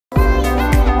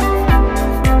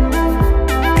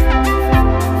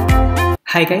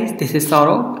Hi guys, this is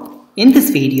Saurabh. In this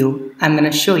video, I'm going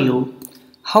to show you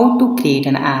how to create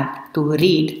an app to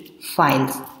read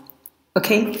files.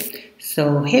 Okay,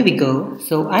 so here we go.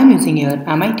 So I'm using here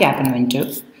MIT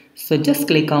AppInventor. So just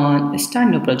click on Start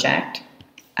New Project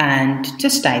and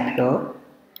just type here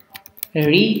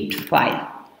read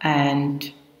file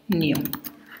and new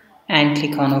and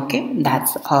click on OK.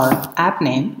 That's our app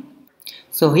name.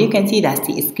 So here you can see that's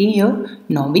the screen here.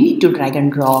 Now we need to drag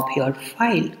and drop your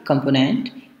file component.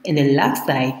 In the left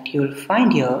side you will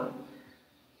find here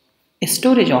a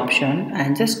storage option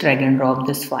and just drag and drop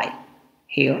this file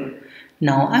here.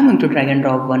 Now I'm going to drag and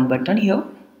drop one button here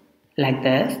like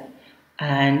this,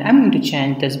 and I'm going to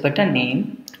change this button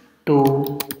name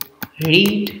to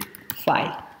read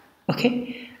file.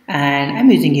 Okay, and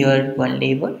I'm using here one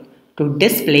label to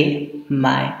display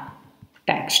my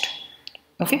text.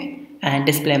 Okay, and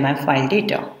display my file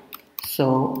data.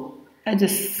 So I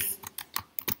just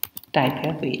type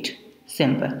here wait,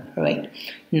 simple, right?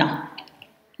 Now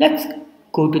let's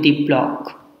go to the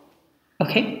block.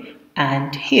 Okay,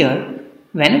 and here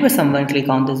whenever someone click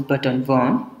on this button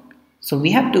one, so we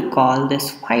have to call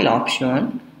this file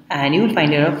option, and you will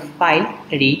find here a file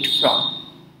read from.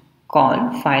 Call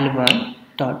file1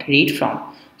 dot read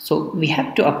from. So we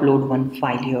have to upload one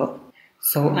file here.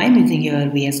 So I'm using here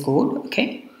VS Code.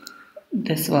 Okay,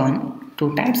 this one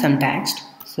to type some text.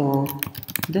 So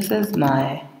this is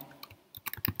my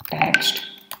text,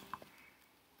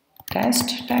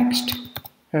 text,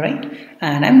 right?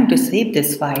 And I'm going to save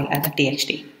this file as a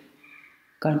txt.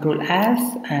 Control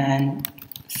S and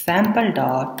sample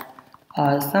dot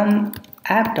or some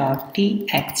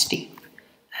app.txt,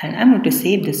 and I'm going to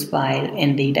save this file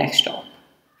in the desktop.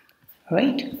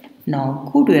 Right, now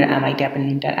go to your MIT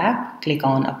AppInventor app, click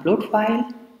on upload file,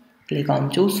 click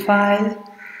on choose file,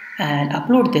 and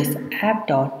upload this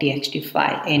app.txt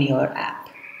file in your app.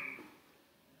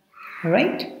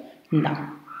 Right,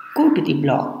 now go to the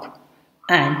block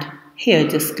and here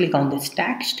just click on this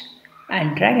text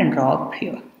and drag and drop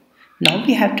here. Now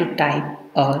we have to type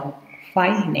a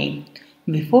file name.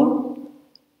 Before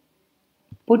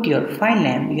put your file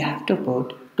name, you have to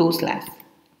put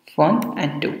 2/1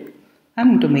 and 2. I'm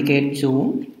going to make it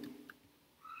zoom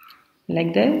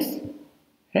like this,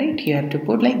 right? You have to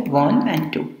put like 1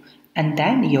 and 2 and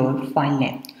then your file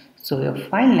name. So your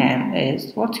file name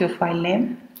is, what's your file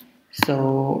name?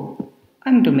 So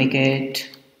I'm going to make it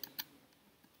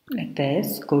like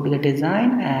this. Go to the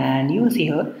design and you see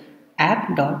here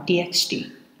app.txt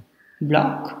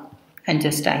block and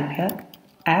just type here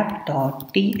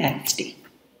app.txt,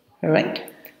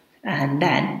 right? And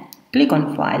then click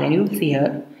on file and you will see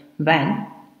here when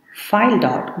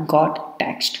file.got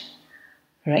text,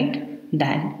 right?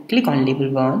 Then click on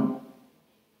label 1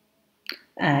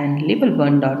 and label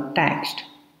 1.text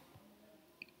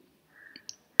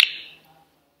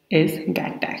is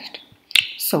get text.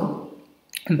 So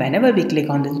whenever we click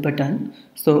on this button,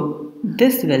 so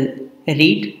this will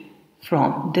read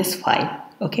from this file,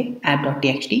 okay,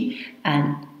 app.txt,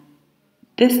 and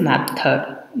this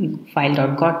method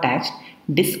file.getText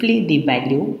display the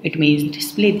value, it means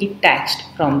display the text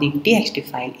from the txt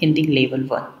file in the label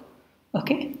 1.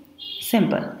 Okay,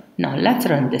 simple. Now let's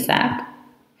run this app.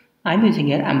 I'm using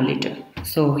here emulator.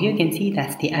 So here you can see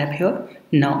that's the app here.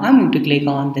 Now I'm going to click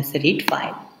on this read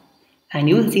file and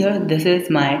you will see here this is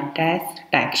my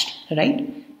text,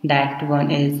 right? That one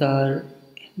is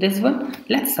this one.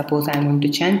 Let's suppose I'm going to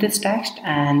change this text,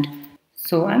 and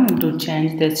so I'm going to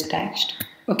change this text,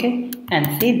 okay,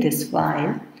 and save this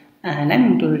file, and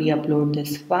I'm going to re-upload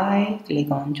this file. Click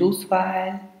on choose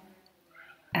file,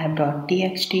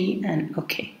 app.txt, and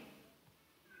okay,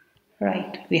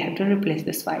 right, we have to replace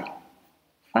this file.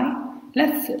 Fine,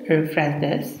 let's refresh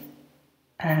this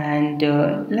and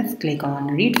let's click on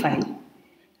read file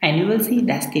and you will see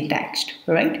that's the text,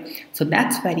 right? So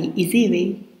that's very easy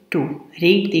way to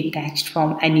read the text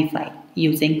from any file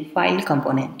using file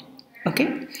component.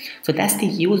 Okay, so that's the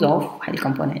use of file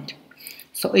component.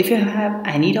 So if you have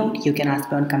any doubt, you can ask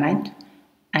me on comment,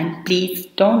 and please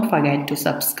don't forget to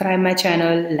subscribe my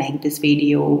channel, like this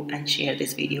video and share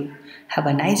this video. Have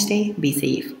a nice day, be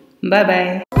safe, bye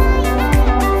bye.